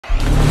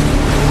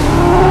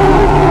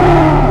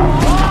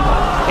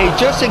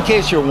just in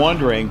case you're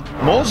wondering,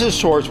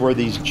 Mosasaurs were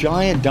these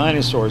giant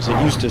dinosaurs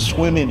that used to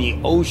swim in the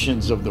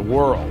oceans of the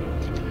world.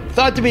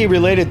 Thought to be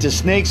related to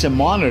snakes and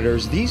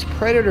monitors, these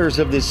predators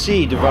of the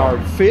sea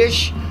devoured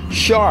fish,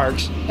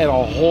 sharks, and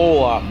a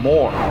whole lot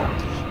more.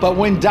 But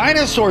when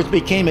dinosaurs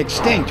became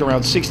extinct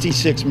around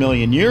 66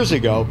 million years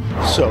ago,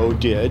 so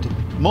did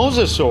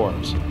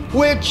Mosasaurs.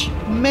 Which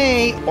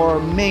may or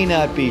may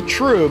not be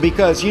true,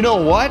 because you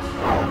know what?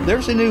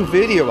 There's a new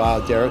video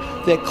out there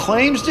that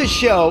claims to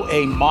show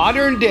a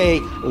modern day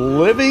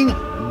living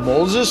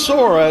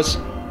Mosasaurus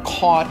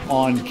caught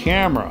on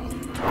camera.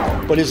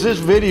 But is this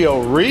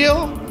video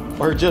real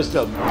or just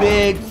a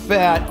big,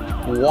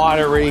 fat,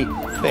 watery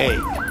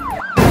fake?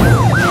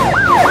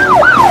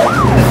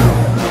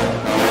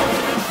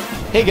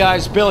 Hey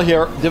guys, Bill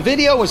here. The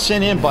video was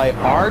sent in by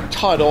R.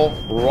 Tuttle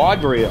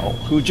Rodriel,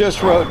 who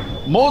just wrote,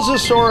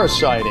 Mosasaurus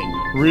sighting,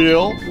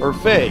 real or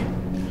fake?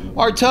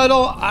 R.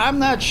 Tuttle, I'm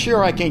not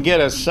sure I can get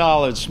a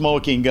solid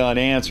smoking gun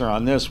answer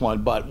on this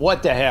one, but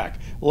what the heck,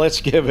 let's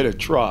give it a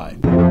try.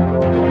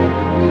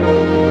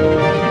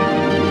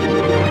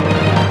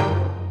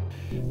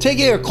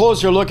 Taking a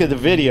closer look at the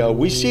video,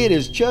 we see it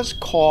is just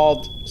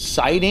called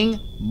Sighting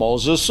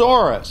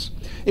Mosasaurus.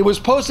 It was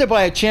posted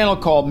by a channel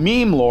called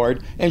Meme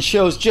Lord and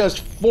shows just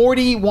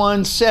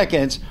 41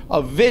 seconds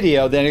of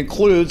video that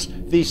includes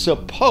the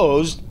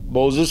supposed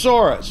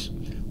Mosasaurus.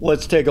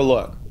 Let's take a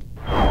look.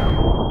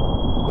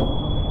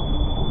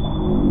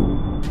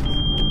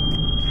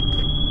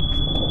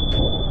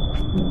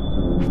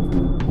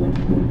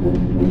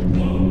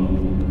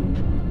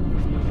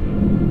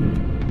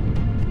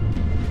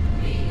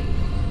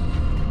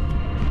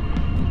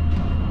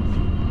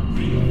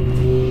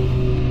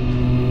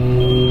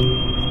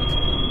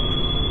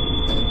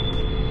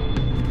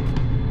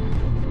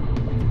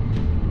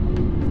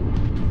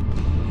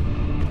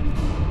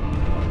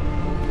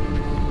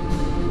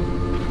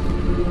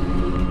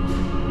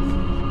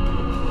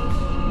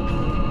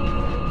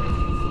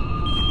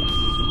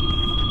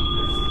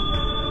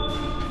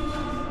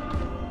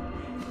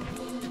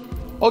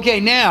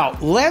 Okay, now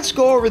let's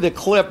go over the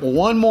clip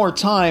one more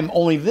time,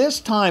 only this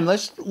time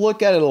let's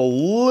look at it a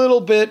little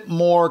bit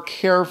more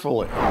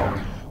carefully.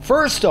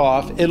 First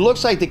off, it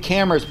looks like the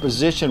camera is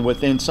positioned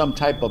within some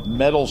type of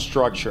metal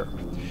structure.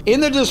 In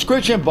the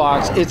description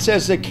box, it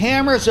says the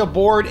camera's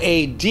aboard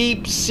a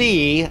deep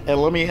sea, and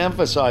let me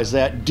emphasize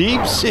that,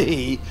 deep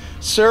sea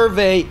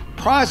survey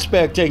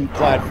prospecting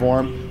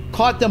platform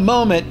caught the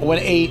moment when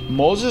a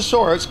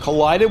Mosasaurus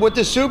collided with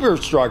the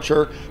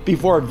superstructure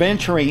before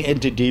venturing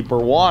into deeper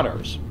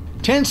waters.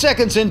 10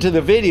 seconds into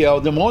the video,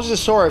 the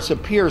Mosasaurus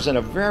appears in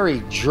a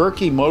very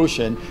jerky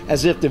motion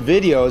as if the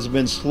video has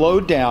been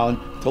slowed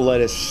down to let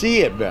us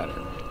see it better.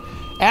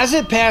 As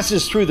it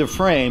passes through the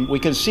frame, we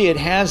can see it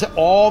has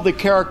all the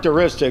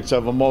characteristics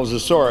of a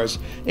Mosasaurus,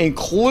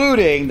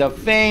 including the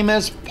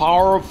famous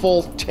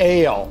powerful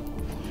tail.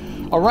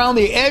 Around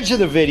the edge of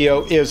the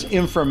video is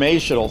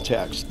informational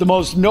text. The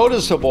most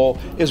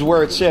noticeable is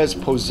where it says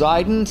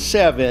Poseidon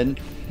 7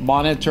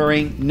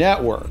 Monitoring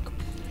Network.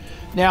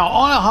 Now,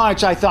 on a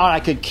hunch, I thought I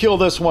could kill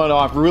this one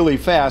off really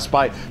fast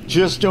by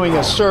just doing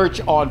a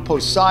search on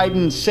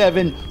Poseidon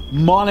 7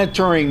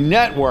 Monitoring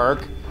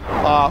Network,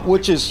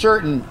 which is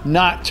certain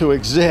not to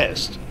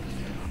exist.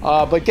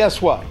 But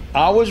guess what?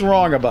 I was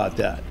wrong about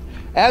that.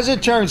 As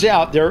it turns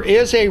out, there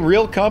is a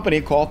real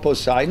company called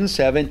Poseidon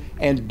 7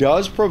 and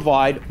does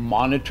provide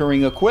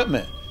monitoring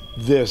equipment.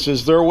 This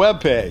is their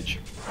webpage.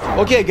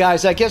 Okay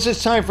guys, I guess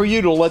it's time for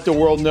you to let the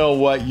world know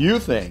what you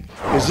think.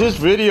 Is this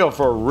video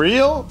for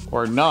real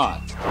or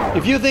not?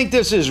 If you think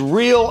this is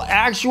real,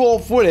 actual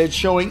footage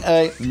showing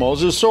a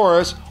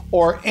Mosasaurus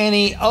or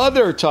any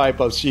other type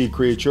of sea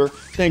creature,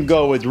 then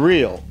go with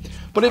real.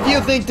 But if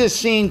you think this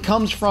scene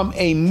comes from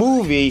a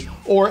movie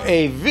or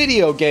a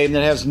video game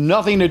that has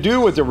nothing to do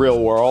with the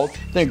real world,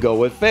 then go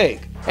with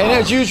fake. And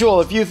as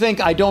usual, if you think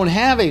I don't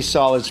have a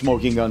solid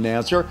smoking gun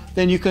answer,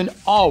 then you can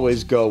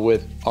always go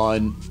with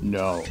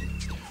unknown.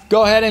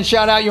 Go ahead and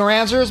shout out your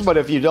answers, but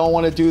if you don't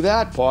want to do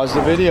that, pause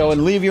the video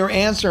and leave your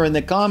answer in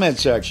the comment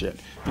section.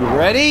 You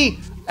ready?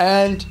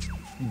 And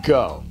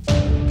go.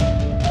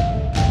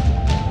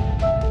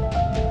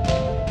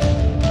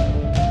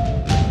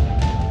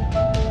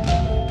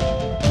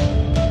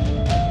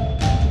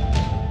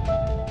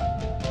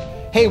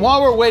 Hey,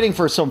 while we're waiting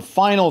for some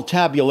final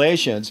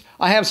tabulations,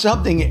 I have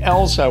something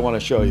else I want to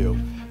show you.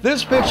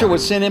 This picture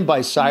was sent in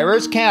by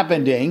Cyrus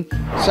Capending.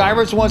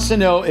 Cyrus wants to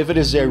know if it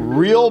is a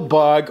real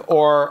bug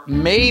or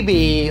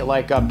maybe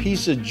like a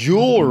piece of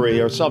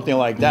jewelry or something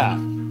like that.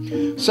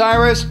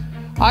 Cyrus,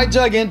 I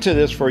dug into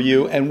this for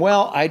you, and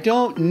well, I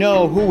don't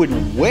know who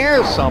would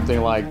wear something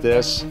like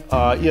this,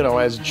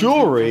 as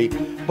jewelry,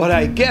 but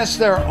I guess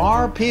there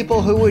are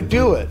people who would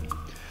do it.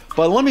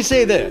 But let me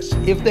say this,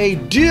 if they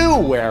do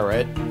wear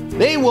it,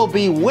 they will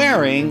be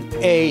wearing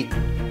a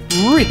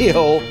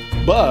real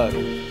bug.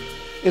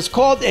 It's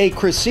called a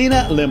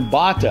Crescina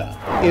limbata.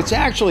 It's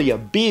actually a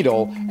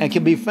beetle and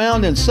can be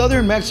found in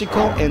southern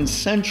Mexico and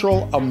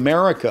Central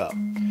America.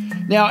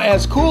 Now,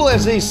 as cool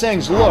as these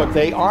things look,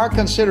 they are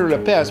considered a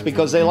pest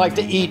because they like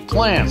to eat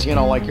plants, you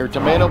know, like your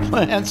tomato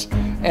plants,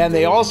 and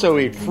they also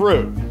eat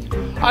fruit.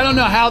 I don't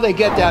know how they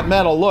get that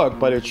metal look,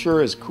 but it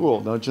sure is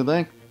cool, don't you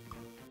think?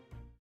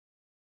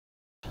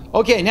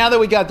 Okay, now that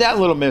we got that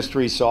little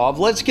mystery solved,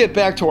 let's get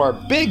back to our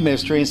big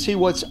mystery and see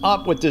what's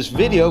up with this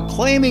video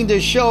claiming to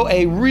show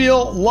a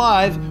real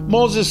live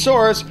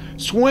Mosasaurus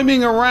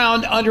swimming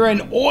around under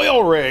an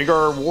oil rig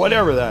or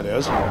whatever that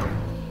is.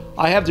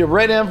 I have the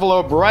red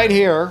envelope right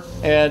here,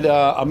 and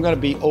I'm going to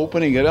be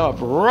opening it up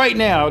right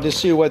now to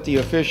see what the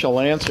official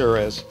answer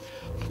is.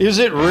 Is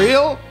it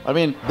real? I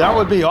mean, that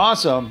would be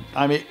awesome.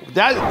 I mean,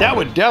 that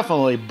would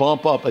definitely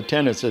bump up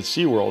attendance at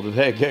SeaWorld if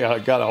they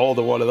got a hold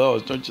of one of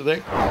those, don't you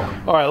think?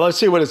 All right, let's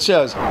see what it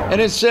says.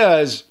 And it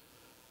says,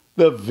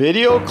 the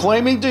video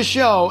claiming to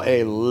show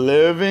a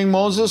living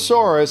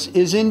Mosasaurus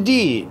is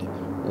indeed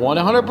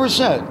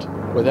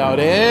 100%, without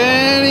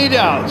any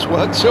doubts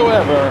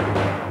whatsoever,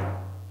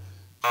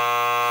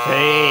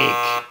 fake.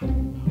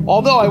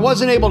 Although I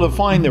wasn't able to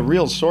find the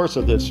real source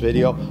of this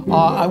video,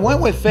 I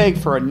went with fake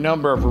for a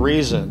number of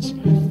reasons.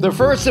 The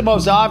first and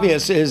most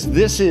obvious is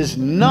this is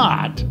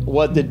not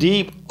what the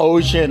deep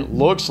ocean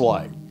looks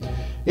like.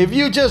 If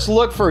you just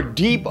look for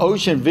deep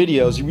ocean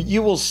videos,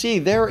 you will see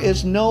there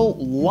is no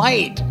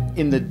light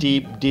in the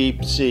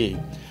deep sea.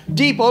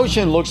 Deep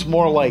ocean looks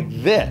more like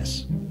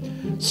this.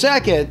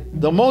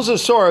 Second, the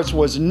Mosasaurus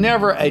was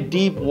never a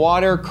deep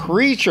water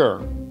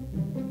creature.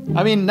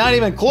 I mean, not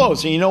even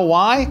close. And you know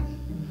why?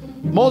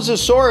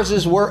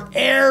 Mosasauruses were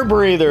air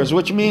breathers,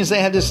 which means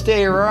they had to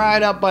stay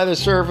right up by the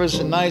surface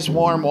in nice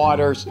warm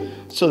waters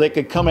so they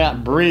could come out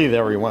and breathe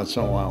every once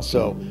in a while.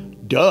 So,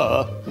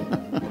 duh.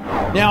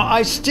 Now,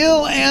 I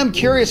still am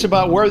curious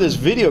about where this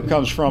video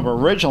comes from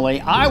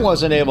originally. I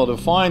wasn't able to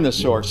find the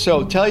source.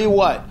 So, tell you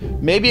what,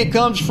 maybe it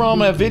comes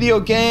from a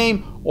video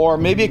game or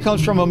maybe it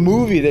comes from a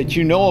movie that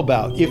you know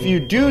about. If you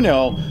do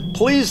know,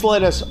 please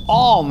let us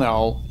all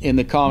know in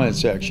the comment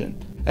section.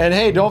 And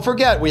hey, don't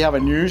forget, we have a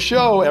new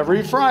show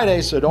every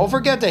Friday, so don't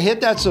forget to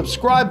hit that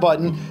subscribe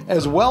button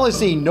as well as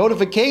the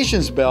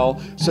notifications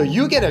bell so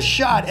you get a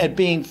shot at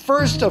being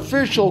first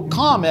official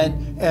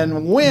comment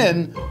and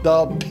win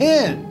the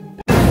pin.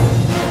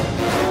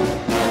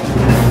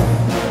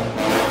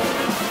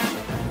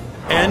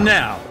 And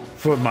now,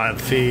 for my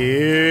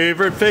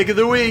favorite fake of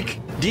the week,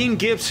 Dean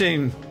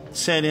Gibson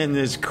sent in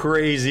this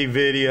crazy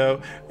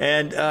video,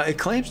 and it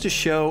claims to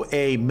show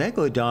a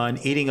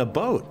megalodon eating a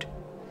boat.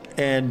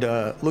 And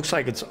looks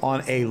like it's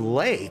on a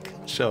lake,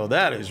 so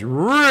that is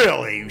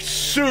really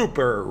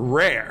super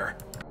rare.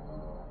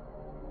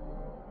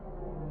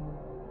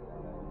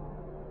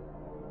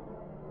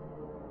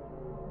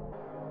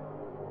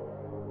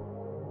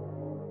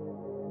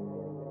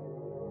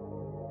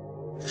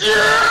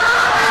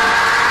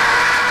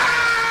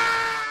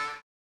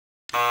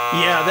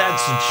 Yeah,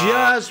 that's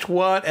just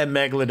what a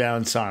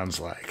megalodon sounds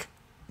like.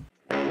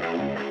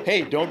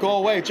 Hey, don't go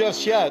away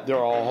just yet. There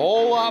are a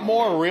whole lot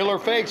more real or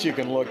fakes you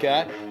can look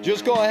at.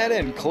 Just go ahead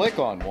and click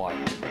on one.